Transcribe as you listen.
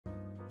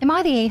Am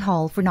I the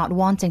a-hole for not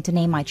wanting to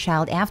name my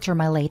child after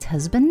my late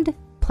husband?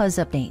 Plus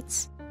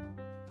updates.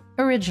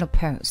 Original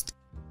post.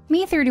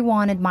 Me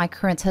 31 and my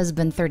current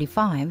husband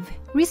 35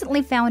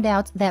 recently found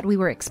out that we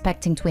were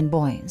expecting twin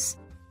boys.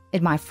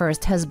 And my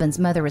first husband's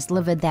mother is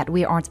livid that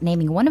we aren't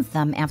naming one of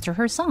them after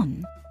her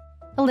son.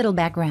 A little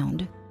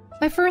background.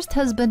 My first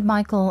husband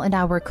Michael and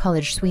I were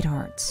college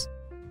sweethearts.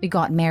 We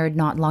got married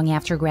not long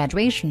after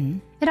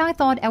graduation, and I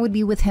thought I would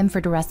be with him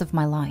for the rest of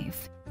my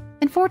life.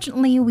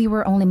 Unfortunately, we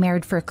were only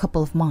married for a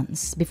couple of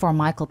months before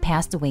Michael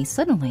passed away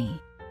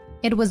suddenly.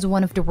 It was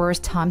one of the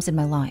worst times in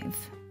my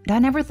life, and I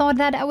never thought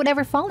that I would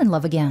ever fall in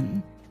love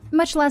again,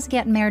 much less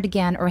get married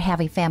again or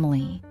have a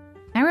family.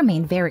 I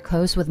remained very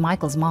close with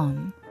Michael's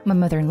mom, my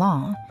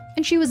mother-in-law,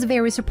 and she was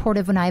very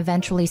supportive when I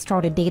eventually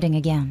started dating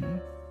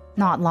again.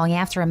 Not long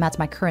after I met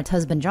my current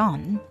husband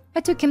John,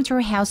 I took him to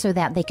her house so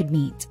that they could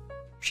meet.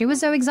 She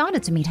was so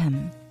excited to meet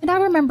him, and I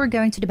remember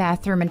going to the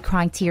bathroom and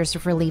crying tears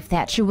of relief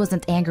that she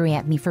wasn't angry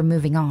at me for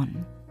moving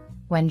on.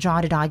 When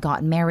John and I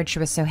got married, she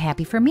was so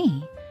happy for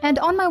me, and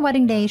on my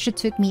wedding day, she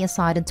took me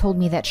aside and told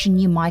me that she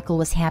knew Michael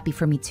was happy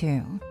for me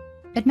too.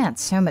 It meant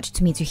so much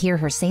to me to hear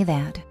her say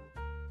that.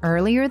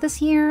 Earlier this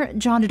year,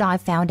 John and I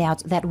found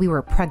out that we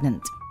were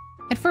pregnant.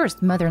 At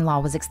first, mother-in-law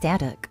was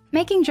ecstatic,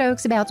 making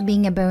jokes about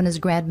being a bonus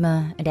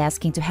grandma and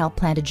asking to help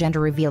plan the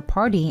gender reveal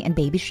party and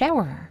baby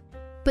shower.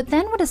 But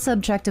then when the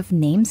subject of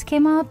names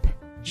came up,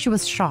 she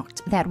was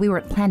shocked that we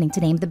weren't planning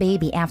to name the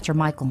baby after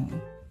Michael.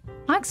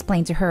 I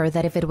explained to her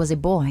that if it was a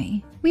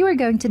boy, we were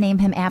going to name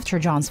him after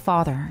John's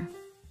father.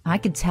 I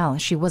could tell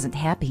she wasn't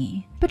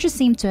happy, but she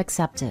seemed to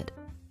accept it.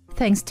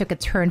 Things took a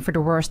turn for the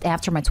worst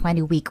after my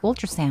 20-week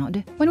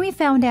ultrasound, when we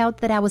found out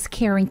that I was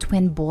carrying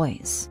twin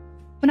boys.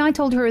 When I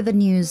told her the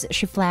news,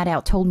 she flat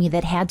out told me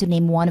that I had to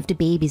name one of the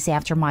babies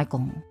after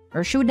Michael,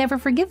 or she would never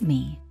forgive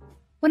me.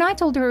 When I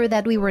told her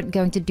that we weren't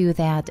going to do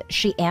that,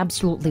 she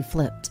absolutely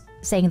flipped,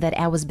 saying that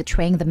I was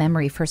betraying the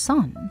memory of her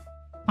son.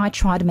 I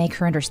tried to make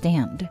her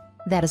understand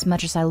that as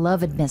much as I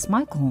love and miss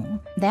Michael,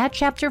 that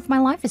chapter of my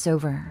life is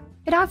over.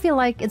 And I feel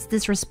like it's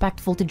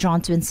disrespectful to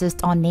John to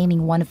insist on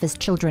naming one of his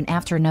children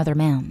after another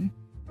man.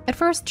 At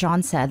first,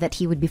 John said that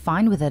he would be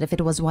fine with it if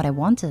it was what I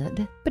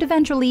wanted, but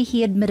eventually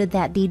he admitted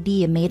that the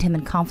idea made him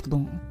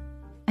uncomfortable.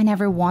 I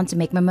never want to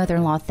make my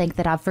mother-in-law think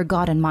that I've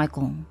forgotten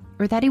Michael,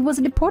 or that he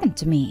wasn't important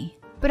to me.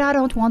 But I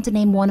don't want to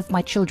name one of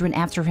my children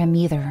after him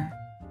either.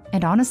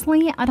 And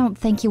honestly, I don't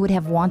think he would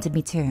have wanted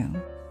me to.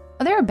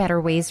 There are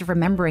better ways of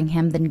remembering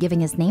him than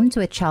giving his name to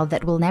a child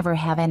that will never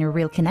have any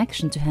real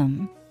connection to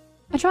him.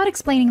 I tried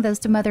explaining this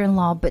to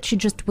mother-in-law, but she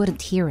just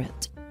wouldn't hear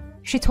it.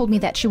 She told me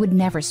that she would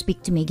never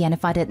speak to me again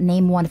if I didn't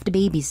name one of the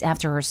babies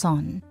after her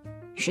son.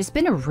 She's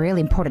been a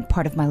really important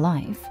part of my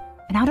life,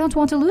 and I don't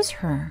want to lose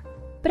her.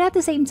 But at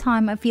the same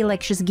time, I feel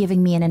like she's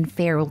giving me an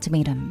unfair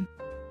ultimatum.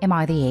 Am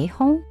I the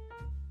a-hole?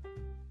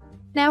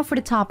 Now for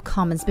the top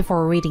comments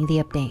before reading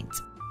the update.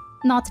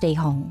 Not the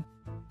a-hole.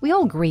 We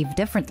all grieve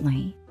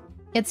differently.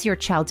 It's your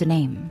child to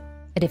name.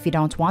 And if you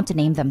don't want to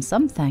name them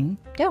something,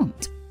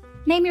 don't.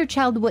 Name your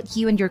child what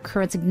you and your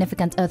current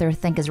significant other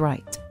think is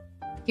right.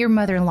 Your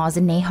mother-in-law's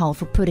an a-hole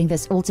for putting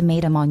this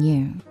ultimatum on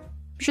you.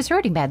 She's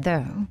hurting bad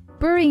though.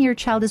 Burying your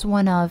child is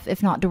one of,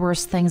 if not the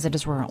worst things in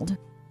this world.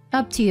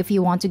 Up to you if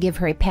you want to give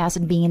her a pass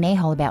on being an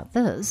a-hole about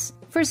this,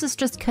 versus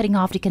just cutting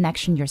off the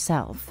connection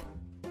yourself.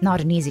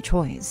 Not an easy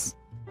choice.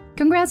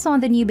 Congrats on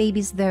the new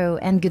babies though,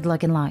 and good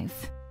luck in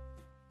life.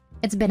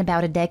 It's been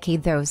about a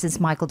decade though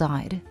since Michael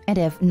died, and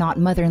if not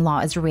mother-in-law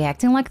is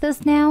reacting like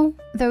this now,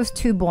 those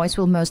two boys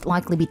will most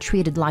likely be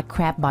treated like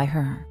crap by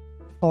her.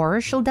 Or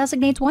she'll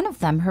designate one of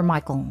them her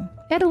Michael.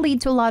 It'll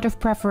lead to a lot of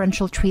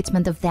preferential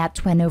treatment of that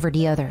twin over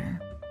the other.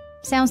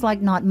 Sounds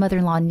like not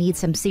mother-in-law needs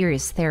some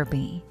serious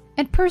therapy.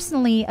 And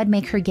personally, I'd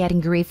make her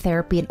getting grief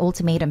therapy an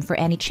ultimatum for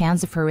any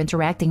chance of her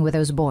interacting with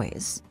those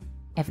boys.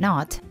 If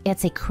not,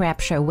 it's a crap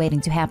show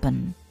waiting to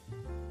happen.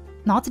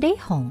 Not today,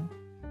 home.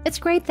 It's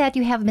great that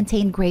you have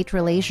maintained great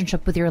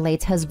relationship with your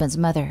late husband's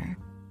mother.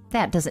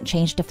 That doesn't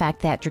change the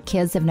fact that your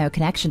kids have no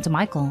connection to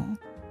Michael.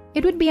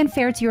 It would be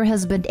unfair to your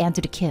husband and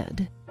to the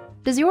kid.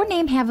 Does your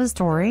name have a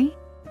story?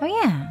 Oh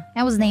yeah,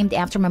 I was named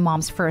after my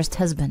mom's first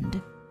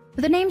husband.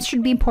 The names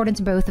should be important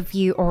to both of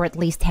you or at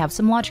least have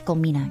some logical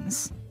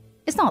meanings.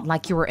 It's not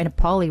like you were in a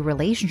poly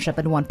relationship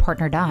and one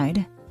partner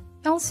died.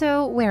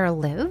 Also, where I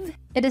live,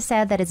 it is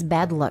said that it's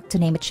bad luck to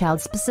name a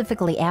child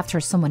specifically after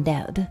someone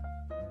dead.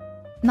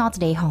 Not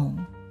today,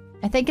 home.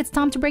 I think it's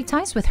time to break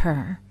ties with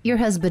her. Your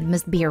husband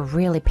must be a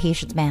really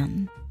patient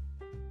man.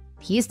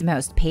 He's the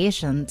most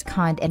patient,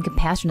 kind, and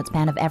compassionate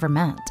man I've ever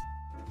met.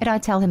 And I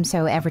tell him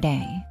so every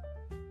day.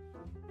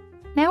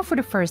 Now for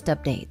the first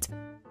update.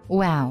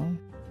 Wow.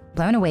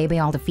 Blown away by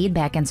all the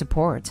feedback and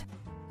support.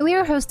 We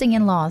are hosting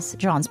in-laws,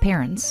 John's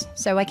parents,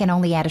 so I can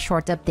only add a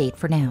short update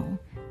for now.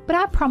 But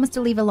I promise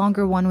to leave a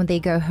longer one when they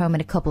go home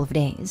in a couple of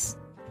days.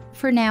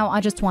 For now,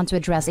 I just want to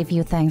address a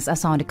few things I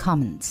saw in the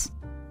comments.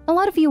 A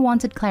lot of you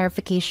wanted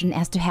clarification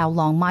as to how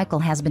long Michael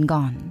has been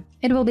gone.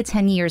 It will be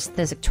 10 years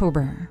this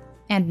October.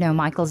 And no,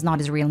 Michael's not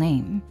his real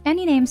name.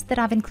 Any names that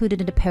I've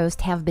included in the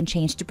post have been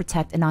changed to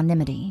protect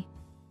anonymity.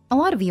 A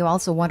lot of you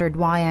also wondered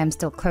why I am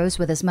still close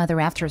with his mother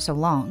after so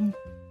long.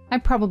 I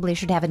probably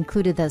should have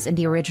included this in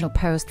the original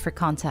post for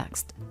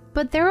context,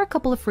 but there are a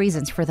couple of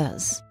reasons for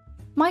this.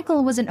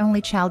 Michael was an only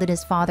child and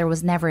his father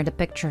was never in the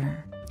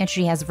picture, and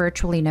she has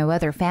virtually no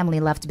other family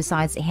left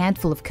besides a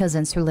handful of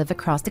cousins who live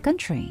across the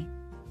country.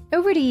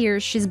 Over the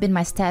years, she's been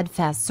my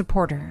steadfast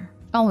supporter,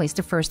 always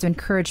the first to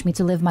encourage me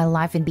to live my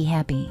life and be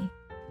happy.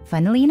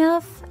 Funnily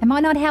enough, I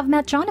might not have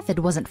met John if it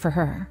wasn't for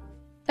her.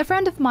 A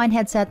friend of mine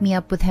had set me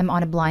up with him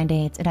on a blind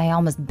date and I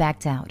almost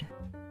backed out.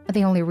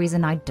 The only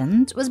reason I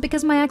didn't was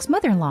because my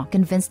ex-mother-in-law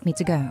convinced me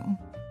to go.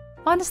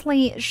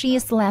 Honestly, she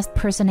is the last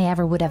person I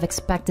ever would have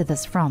expected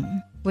this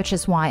from, which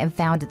is why I've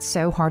found it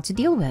so hard to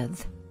deal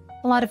with.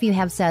 A lot of you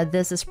have said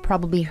this is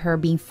probably her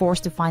being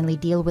forced to finally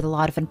deal with a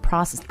lot of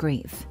unprocessed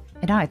grief,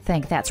 and I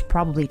think that's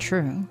probably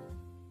true.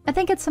 I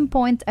think at some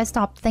point I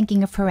stopped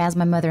thinking of her as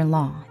my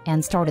mother-in-law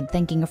and started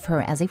thinking of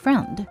her as a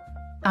friend.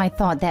 I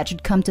thought that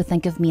she'd come to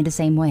think of me the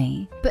same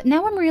way, but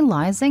now I'm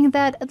realizing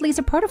that at least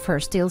a part of her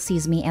still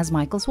sees me as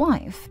Michael's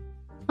wife.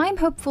 I'm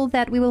hopeful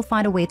that we will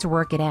find a way to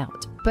work it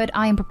out, but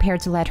I am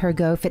prepared to let her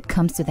go if it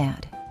comes to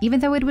that,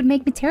 even though it would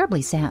make me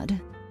terribly sad.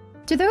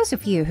 To those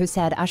of you who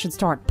said I should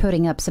start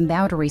putting up some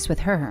boundaries with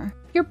her,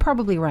 you're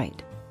probably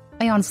right.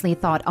 I honestly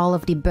thought all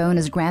of the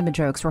bonus grandma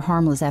jokes were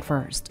harmless at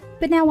first,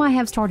 but now I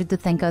have started to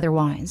think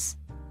otherwise.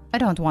 I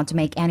don't want to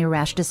make any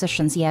rash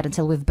decisions yet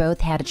until we've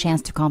both had a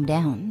chance to calm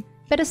down.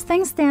 But as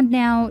things stand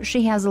now,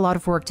 she has a lot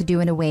of work to do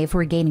in a way for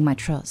regaining my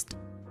trust.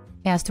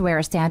 As to where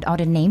I stand on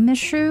the name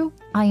issue,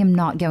 I am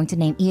not going to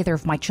name either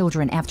of my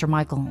children after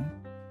Michael.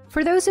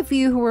 For those of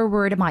you who were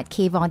worried I might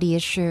cave on the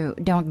issue,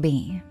 don't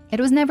be. It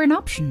was never an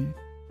option.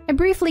 I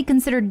briefly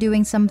considered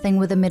doing something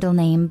with a middle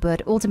name,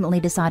 but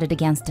ultimately decided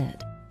against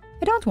it.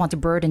 I don't want to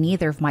burden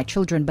either of my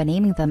children by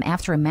naming them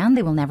after a man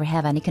they will never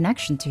have any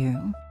connection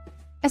to.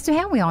 As to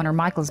how we honor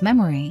Michael's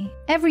memory,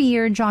 every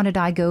year John and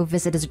I go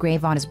visit his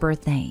grave on his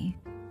birthday.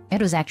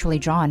 It was actually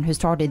John who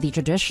started the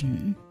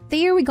tradition. The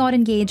year we got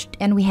engaged,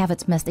 and we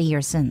haven't missed a year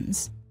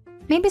since.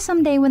 Maybe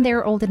someday when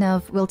they're old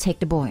enough, we'll take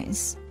the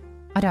boys.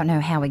 I don't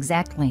know how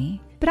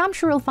exactly, but I'm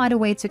sure I'll find a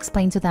way to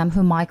explain to them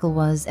who Michael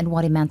was and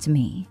what he meant to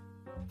me.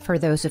 For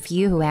those of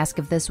you who ask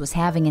if this was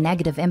having a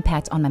negative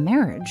impact on my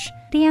marriage,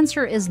 the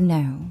answer is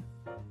no.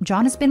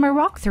 John has been my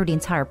rock through the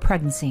entire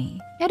pregnancy,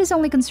 and his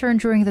only concern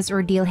during this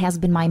ordeal has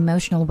been my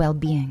emotional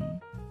well-being.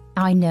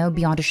 I know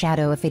beyond a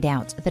shadow of a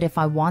doubt that if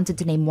I wanted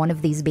to name one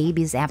of these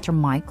babies after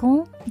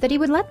Michael, that he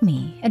would let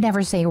me and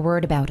never say a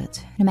word about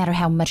it, no matter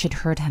how much it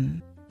hurt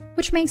him.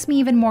 Which makes me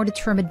even more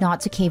determined not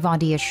to cave on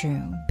the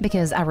issue,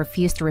 because I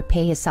refuse to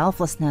repay his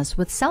selflessness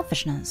with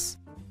selfishness.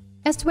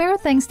 As to where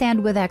things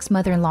stand with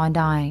ex-mother-in-law and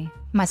I,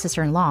 my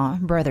sister-in-law,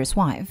 brother's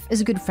wife,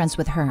 is good friends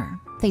with her.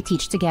 They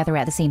teach together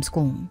at the same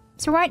school.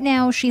 So right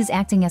now, she's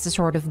acting as a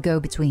sort of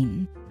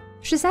go-between.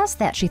 She says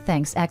that she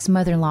thinks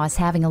ex-mother-in-law is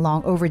having a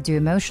long overdue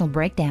emotional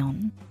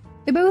breakdown.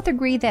 We both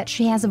agree that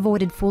she has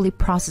avoided fully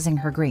processing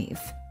her grief,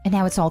 and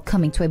now it's all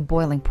coming to a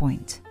boiling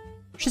point.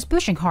 She's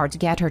pushing hard to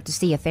get her to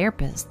see a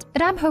therapist,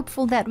 and I'm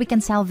hopeful that we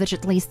can salvage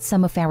at least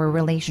some of our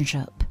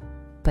relationship.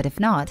 But if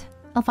not,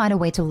 I'll find a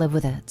way to live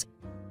with it.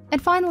 And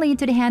finally,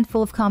 to the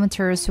handful of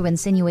commenters who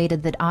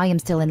insinuated that I am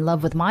still in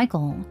love with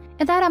Michael,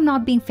 and that I'm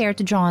not being fair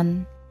to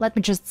John, let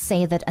me just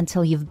say that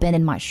until you've been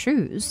in my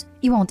shoes,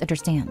 you won't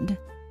understand.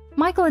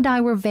 Michael and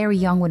I were very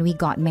young when we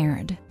got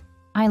married.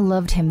 I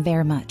loved him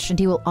very much, and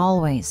he will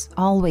always,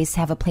 always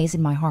have a place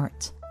in my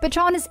heart. But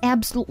John is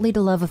absolutely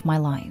the love of my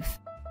life.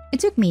 It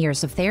took me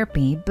years of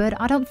therapy, but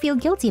I don't feel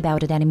guilty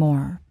about it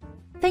anymore.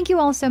 Thank you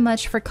all so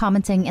much for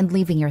commenting and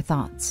leaving your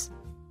thoughts.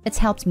 It's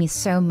helped me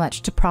so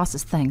much to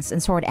process things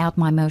and sort out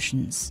my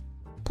emotions.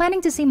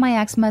 Planning to see my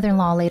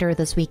ex-mother-in-law later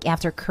this week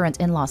after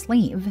current in-laws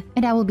leave,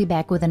 and I will be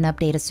back with an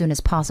update as soon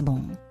as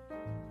possible.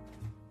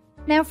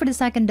 Now for the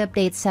second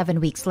update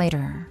 7 weeks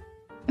later.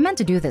 I meant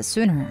to do this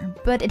sooner,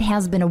 but it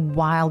has been a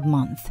wild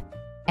month.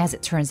 As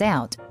it turns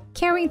out,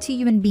 carrying two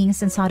human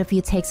beings inside of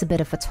you takes a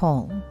bit of a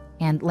toll,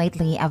 and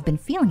lately I've been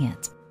feeling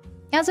it.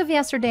 As of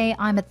yesterday,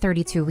 I'm at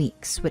 32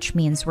 weeks, which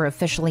means we're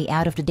officially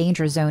out of the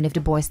danger zone if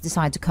the boys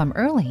decide to come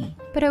early,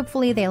 but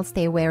hopefully they'll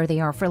stay where they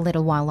are for a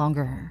little while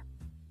longer.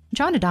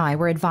 John and I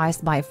were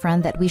advised by a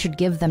friend that we should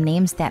give them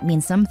names that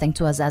mean something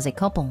to us as a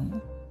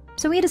couple.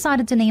 So we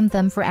decided to name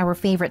them for our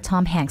favorite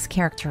Tom Hanks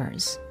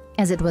characters,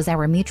 as it was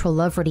our mutual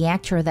love for the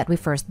actor that we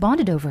first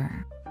bonded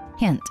over.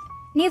 Hint,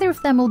 neither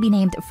of them will be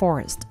named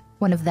Forrest.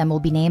 One of them will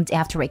be named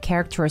after a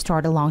character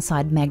starred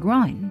alongside Meg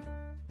Ryan.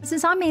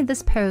 Since I made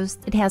this post,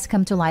 it has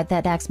come to light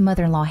that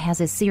ex-mother-in-law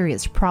has a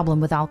serious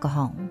problem with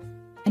alcohol.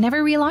 I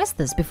never realized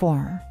this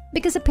before,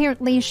 because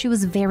apparently she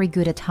was very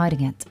good at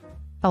hiding it.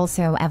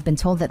 Also, I've been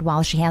told that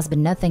while she has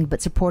been nothing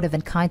but supportive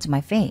and kind to my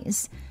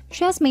face,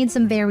 she has made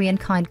some very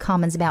unkind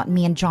comments about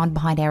me and John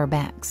behind our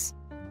backs.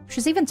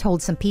 She's even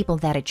told some people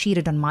that I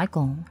cheated on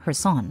Michael, her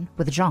son,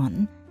 with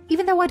John,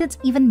 even though I didn't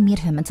even meet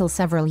him until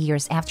several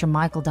years after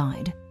Michael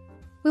died.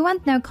 We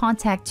went no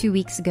contact 2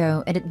 weeks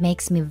ago, and it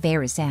makes me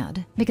very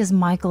sad, because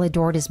Michael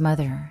adored his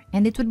mother,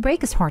 and it would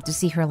break his heart to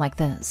see her like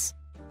this.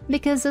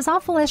 Because as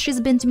awful as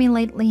she's been to me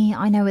lately,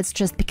 I know it's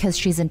just because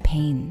she's in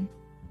pain.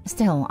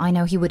 Still, I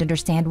know he would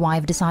understand why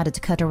I've decided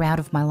to cut her out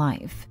of my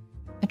life.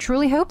 I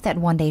truly hope that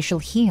one day she'll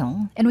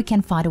heal and we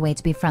can find a way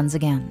to be friends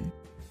again.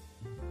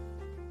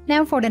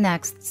 Now for the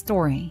next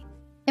story.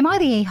 Am I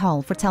the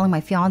a-hole for telling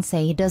my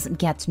fiancé he doesn't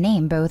get to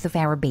name both of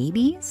our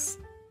babies?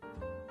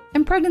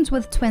 I'm pregnant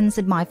with twins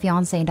and my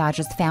fiancé and I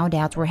just found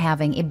out we're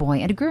having a boy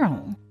and a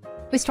girl.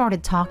 We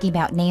started talking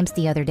about names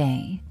the other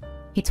day.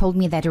 He told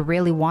me that he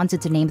really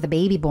wanted to name the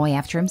baby boy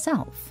after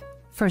himself,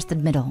 first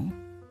and middle.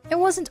 I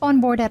wasn't on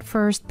board at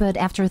first, but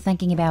after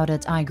thinking about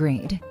it, I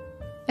agreed.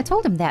 I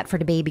told him that for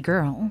the baby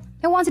girl,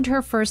 I wanted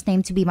her first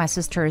name to be my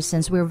sister's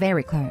since we were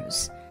very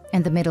close,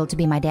 and the middle to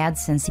be my dad's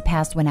since he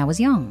passed when I was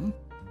young.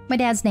 My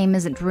dad's name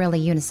isn't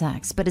really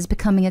unisex, but is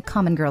becoming a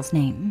common girl's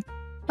name.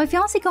 My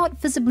fiancé got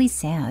visibly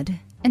sad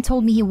and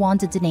told me he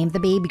wanted to name the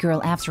baby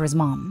girl after his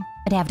mom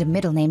and have the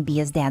middle name be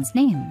his dad's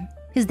name.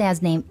 His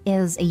dad's name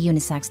is a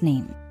unisex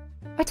name.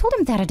 I told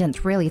him that I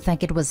didn't really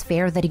think it was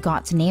fair that he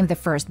got to name the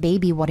first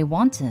baby what he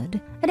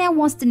wanted, and now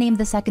wants to name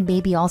the second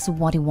baby also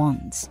what he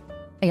wants.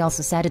 I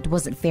also said it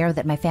wasn't fair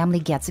that my family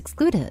gets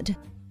excluded.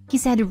 He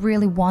said he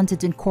really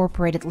wanted to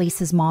incorporate at least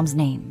his mom's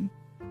name.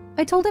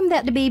 I told him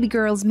that the baby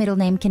girl's middle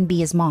name can be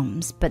his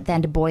mom's, but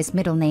then the boy's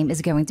middle name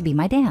is going to be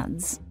my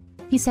dad's.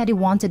 He said he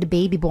wanted the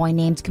baby boy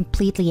named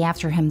completely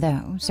after him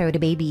though, so the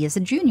baby is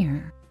a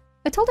junior.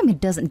 I told him he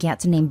doesn't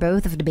get to name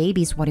both of the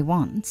babies what he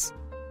wants.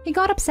 He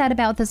got upset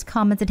about this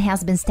comment and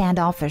has been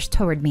standoffish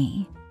toward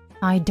me.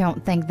 I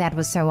don't think that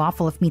was so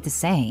awful of me to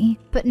say,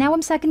 but now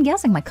I'm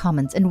second-guessing my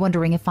comment and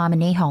wondering if I'm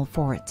an a-hole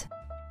for it.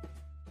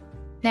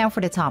 Now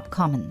for the top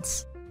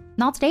comments.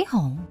 Not an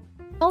a-hole.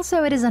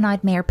 Also, it is a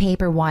nightmare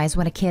paper-wise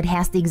when a kid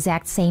has the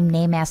exact same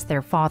name as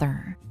their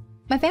father.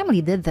 My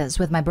family did this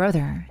with my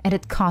brother, and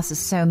it causes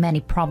so many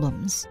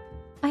problems.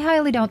 I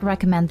highly don't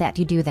recommend that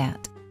you do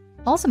that.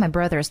 Also, my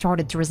brother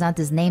started to resent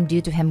his name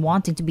due to him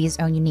wanting to be his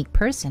own unique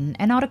person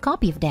and not a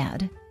copy of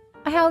Dad.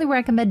 I highly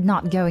recommend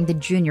not going the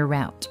junior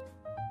route.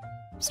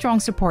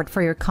 Strong support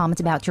for your comment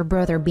about your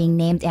brother being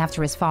named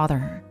after his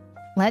father.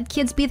 Let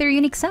kids be their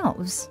unique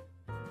selves.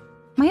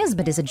 My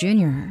husband is a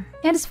junior,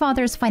 and his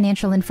father's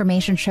financial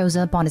information shows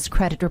up on his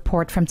credit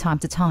report from time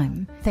to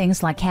time.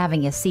 Things like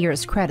having a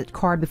Sears credit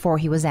card before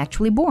he was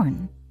actually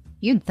born.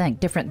 You'd think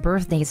different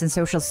birthdays and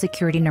social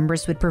security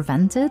numbers would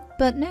prevent it,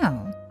 but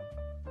no.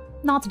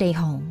 Not an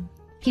a-hole.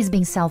 He's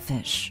being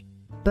selfish.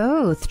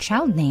 Both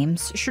child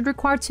names should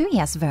require 2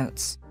 yes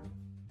votes.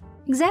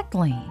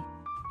 Exactly.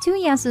 2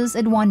 yeses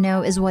and 1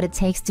 no is what it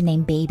takes to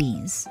name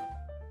babies.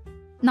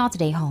 Not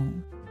an a-hole.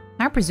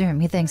 I presume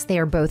he thinks they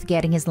are both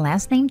getting his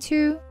last name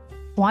too.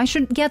 Why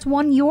shouldn't get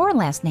one your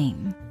last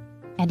name?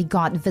 And he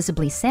got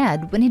visibly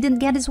sad when he didn't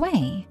get his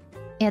way.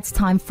 It's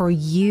time for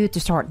you to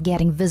start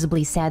getting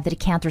visibly sad that he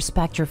can't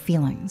respect your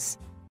feelings.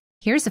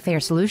 Here's a fair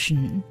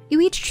solution.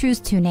 You each choose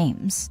 2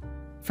 names.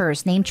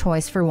 First name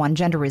choice for one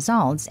gender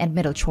results and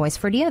middle choice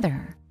for the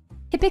other.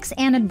 He picks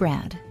Anne and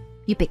Brad.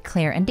 You pick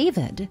Claire and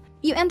David.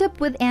 You end up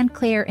with Anne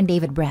Claire and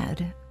David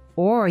Brad.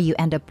 Or you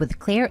end up with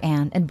Claire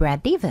Anne and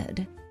Brad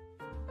David.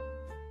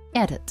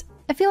 Edit.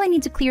 I feel I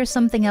need to clear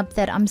something up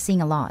that I'm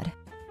seeing a lot.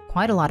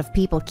 Quite a lot of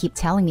people keep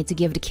telling me to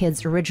give the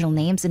kids original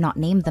names and not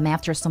name them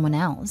after someone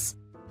else.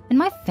 In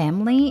my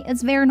family,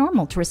 it's very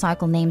normal to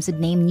recycle names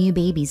and name new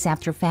babies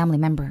after family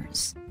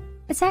members.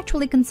 It's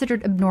actually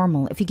considered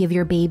abnormal if you give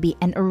your baby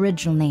an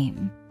original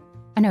name.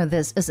 I know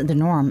this isn't the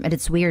norm and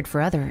it's weird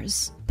for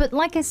others, but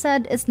like I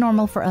said, it's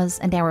normal for us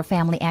and our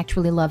family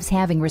actually loves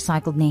having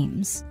recycled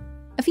names.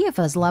 A few of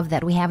us love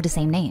that we have the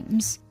same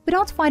names. We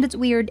don't find it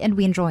weird and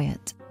we enjoy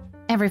it.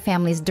 Every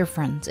family is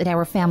different and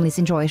our families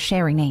enjoy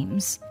sharing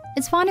names.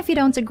 It's fine if you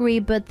don't agree,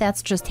 but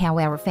that's just how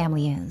our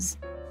family is.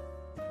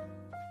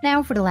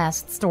 Now for the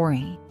last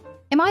story.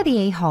 Am I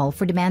the a-hole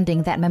for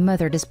demanding that my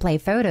mother display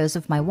photos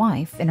of my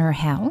wife in her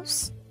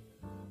house?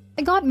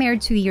 I got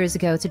married 2 years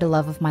ago to the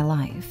love of my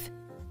life.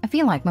 I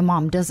feel like my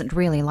mom doesn't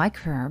really like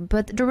her,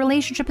 but the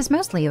relationship is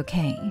mostly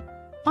okay.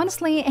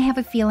 Honestly, I have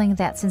a feeling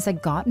that since I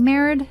got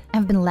married,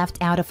 I've been left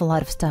out of a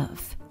lot of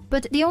stuff.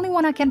 But the only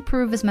one I can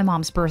prove is my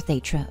mom's birthday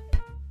trip.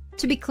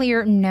 To be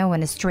clear, no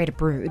one is straight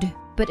up rude,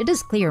 but it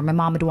is clear my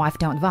mom and wife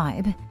don't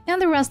vibe,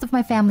 and the rest of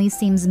my family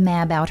seems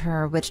meh about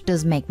her, which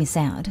does make me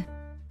sad.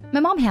 My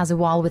mom has a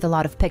wall with a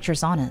lot of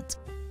pictures on it.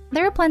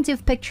 There are plenty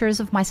of pictures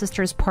of my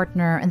sister's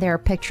partner and there are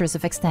pictures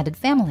of extended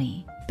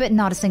family, but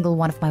not a single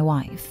one of my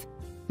wife.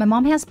 My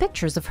mom has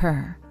pictures of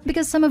her,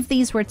 because some of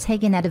these were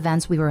taken at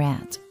events we were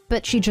at,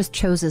 but she just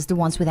chooses the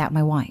ones without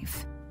my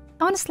wife.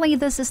 Honestly,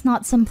 this is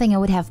not something I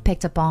would have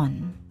picked up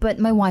on, but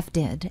my wife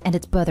did, and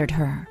it bothered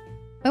her.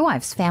 My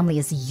wife's family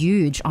is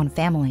huge on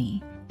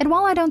family, and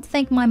while I don't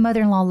think my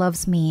mother-in-law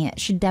loves me,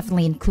 she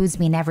definitely includes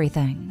me in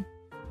everything.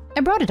 I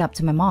brought it up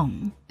to my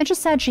mom, and she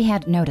said she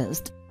hadn't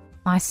noticed.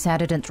 I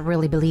said I didn't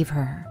really believe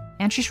her,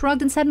 and she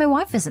shrugged and said my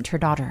wife isn't her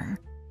daughter.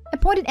 I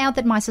pointed out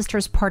that my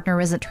sister's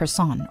partner isn't her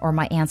son, or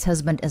my aunt's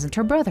husband isn't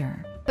her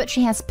brother, but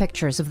she has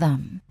pictures of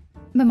them.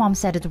 My mom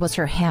said it was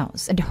her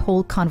house, and the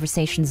whole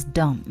conversation's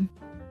dumb.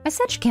 I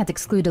said she can't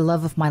exclude the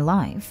love of my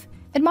life,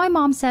 And my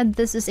mom said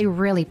this is a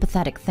really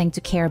pathetic thing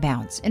to care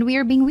about and we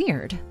are being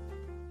weird.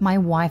 My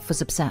wife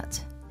was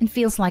upset and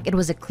feels like it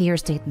was a clear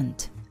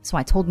statement. So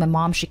I told my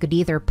mom she could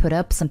either put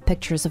up some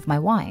pictures of my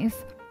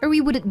wife or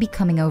we wouldn't be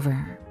coming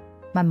over.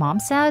 My mom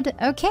said,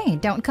 okay,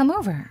 don't come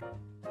over.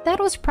 That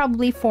was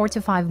probably 4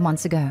 to 5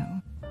 months ago.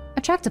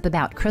 I checked up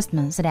about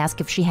Christmas and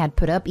asked if she had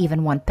put up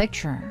even one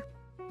picture.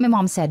 My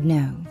mom said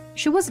no,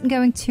 she wasn't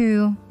going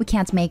to, we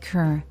can't make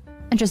her,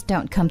 and just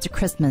don't come to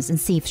Christmas and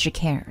see if she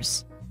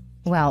cares.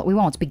 Well, we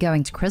won't be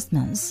going to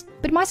Christmas,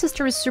 but my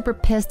sister is super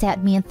pissed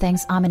at me and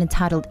thinks I'm an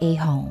entitled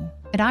a-hole,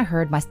 and I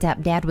heard my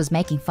stepdad was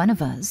making fun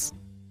of us.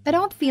 I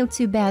don't feel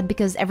too bad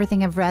because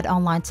everything I've read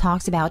online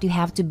talks about you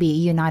have to be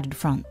a united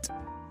front.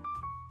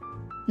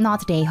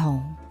 Not an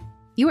a-hole.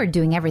 You are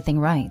doing everything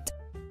right.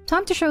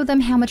 Time to show them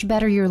how much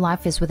better your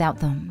life is without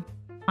them.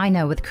 I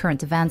know with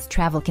current events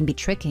travel can be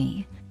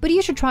tricky, but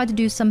you should try to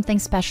do something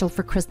special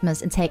for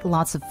Christmas and take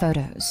lots of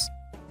photos.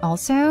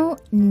 Also,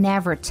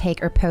 never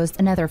take or post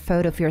another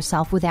photo of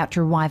yourself without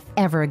your wife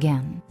ever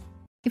again.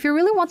 If you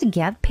really want to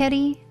get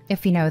petty,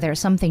 if you know there's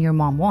something your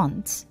mom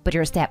wants, but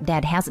your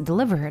stepdad hasn't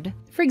delivered,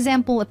 for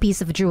example, a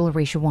piece of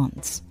jewelry she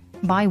wants,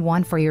 buy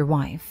one for your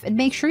wife and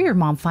make sure your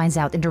mom finds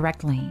out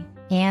indirectly,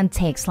 and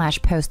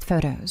take/post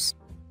photos.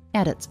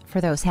 Edit, for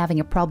those having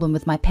a problem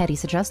with my petty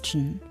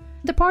suggestion.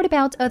 The part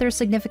about other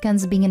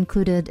significants being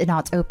included and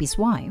not Opie's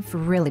wife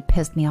really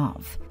pissed me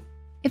off.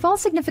 If all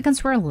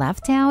significants were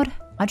left out,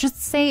 I'd just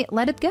say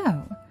let it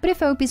go. But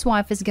if Opie's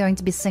wife is going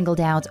to be singled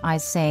out, I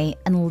say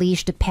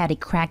unleash the petty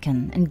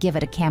kraken and give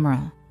it a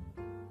camera.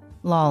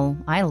 Lol,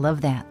 I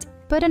love that.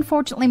 But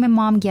unfortunately my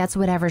mom gets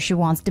whatever she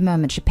wants the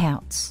moment she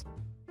pouts.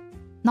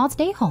 Not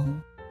an a-hole.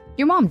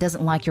 Your mom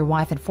doesn't like your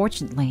wife,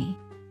 unfortunately.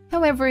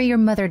 However, your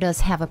mother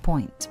does have a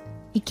point.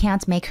 You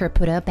can't make her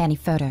put up any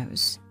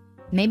photos.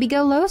 Maybe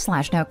go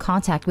low/no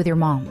contact with your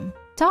mom.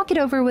 Talk it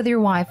over with your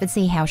wife and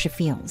see how she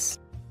feels.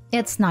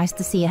 It's nice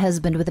to see a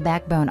husband with a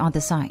backbone on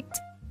the site.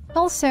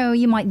 Also,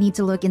 you might need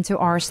to look into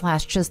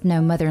r/just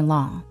no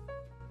mother-in-law.